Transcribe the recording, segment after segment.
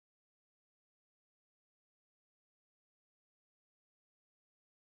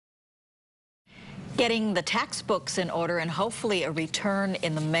Getting the tax books in order and hopefully a return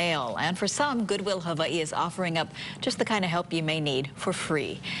in the mail. And for some, Goodwill Hawaii is offering up just the kind of help you may need for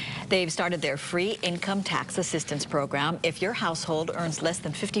free. They've started their free income tax assistance program. If your household earns less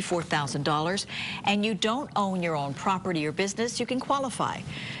than $54,000 and you don't own your own property or business, you can qualify.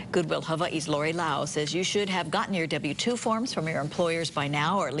 Goodwill Hawaii's Lori Lau says you should have gotten your W-2 forms from your employers by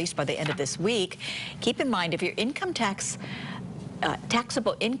now, or at least by the end of this week. Keep in mind, if your income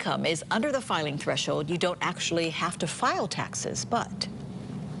taxable income is under the filing threshold, you don't actually have to file taxes, but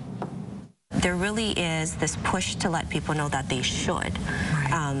there really is this push to let people know that they should,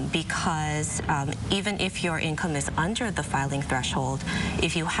 because even if your income is under the filing threshold,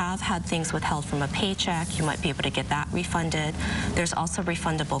 if you have had things withheld from a paycheck, you might be able to get that refunded. There's also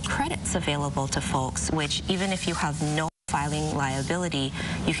refundable credits available to folks, which even if you have no filing liability,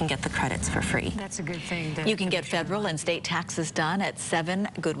 you can get the credits for free. That's a good thing. You can get federal and state taxes done at 7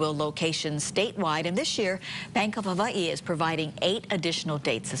 Goodwill locations statewide. And this year, Bank of Hawaii is providing 8 additional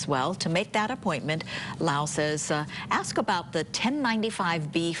dates as well. To make that appointment, Lau says, ask about the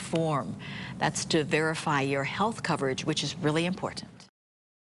 1095B form. That's to verify your health coverage, which is really important.